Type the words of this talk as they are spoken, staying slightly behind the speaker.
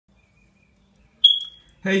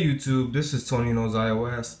Hey YouTube, this is Tony Knows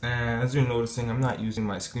iOS, and as you're noticing, I'm not using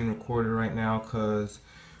my screen recorder right now because,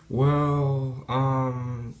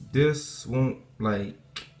 this won't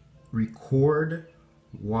record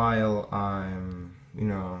while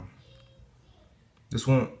this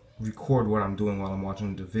won't record what I'm doing while I'm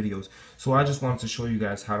watching the videos. So I just wanted to show you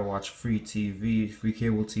guys how to watch free TV, free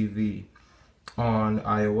cable TV on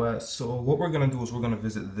iOS. So what we're gonna do is we're gonna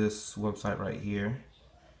visit this website right here,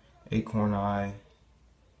 acorni.tv,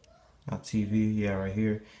 yeah, right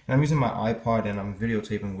here. And I'm using my iPod and I'm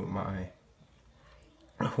videotaping with my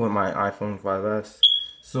iPhone 5S.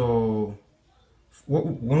 So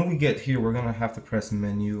when we get here, we're gonna have to press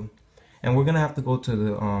menu, and we're gonna have to go to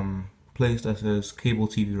the place that says cable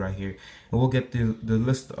TV right here, and we'll get the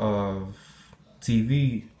list of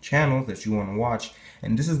TV channels that you want to watch.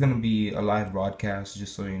 And this is gonna be a live broadcast,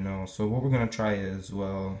 just so you know. So what we're gonna try is,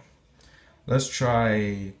 well, let's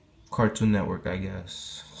try Cartoon Network, I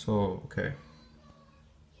guess. So okay.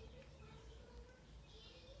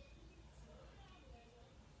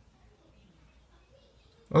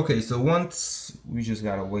 Okay, so once we just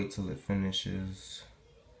gotta wait till it finishes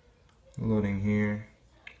loading here.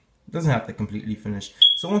 It doesn't have to completely finish.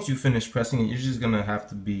 So once you finish pressing it, you're just gonna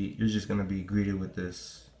be greeted with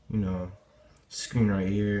this, screen right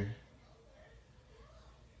here.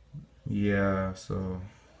 Yeah, so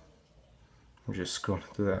we're just scrolling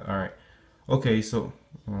through that. All right. Okay, so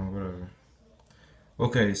whatever.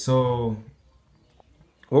 Okay, so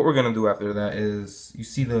what we're gonna do after that is, you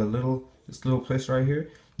see this little place right here.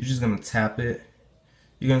 You're just gonna tap it.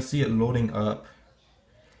 You're gonna see it loading up.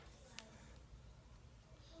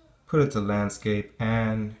 Put it to landscape,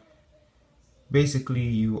 and basically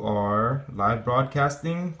you are live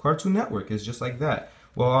broadcasting Cartoon Network. It's just like that.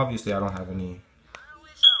 Well, obviously I don't have any. I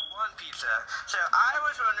only saw one pizza, so I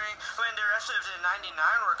was wondering when the rest of the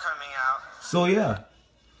 99 were coming out. So yeah,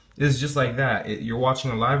 it's just like that. You're watching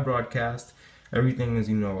a live broadcast. Everything is,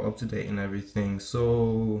 up to date and everything.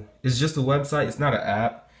 So it's just a website. It's not an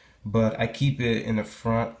app, but I keep it in the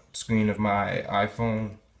front screen of my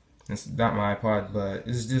iPhone. It's not my iPod, but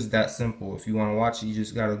it's just that simple. If you want to watch it, you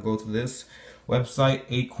just gotta go to this website,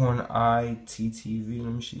 acorni.tv.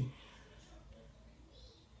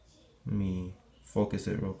 Let me focus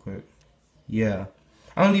it real quick. Yeah,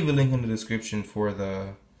 I'll leave a link in the description for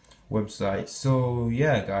the website. So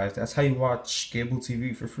yeah, guys, that's how you watch cable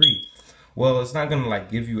TV for free. Well, it's not gonna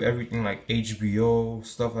give you everything like HBO,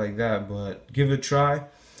 stuff like that, but give it a try.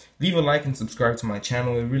 Leave a like and subscribe to my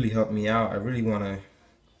channel. It really helped me out. I really wanna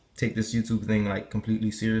take this YouTube thing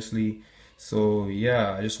completely seriously. So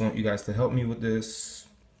yeah, I just want you guys to help me with this.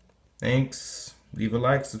 Thanks. Leave a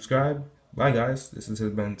like, subscribe. Bye guys. This has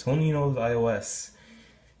been Tony Knows iOS.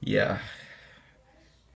 Yeah.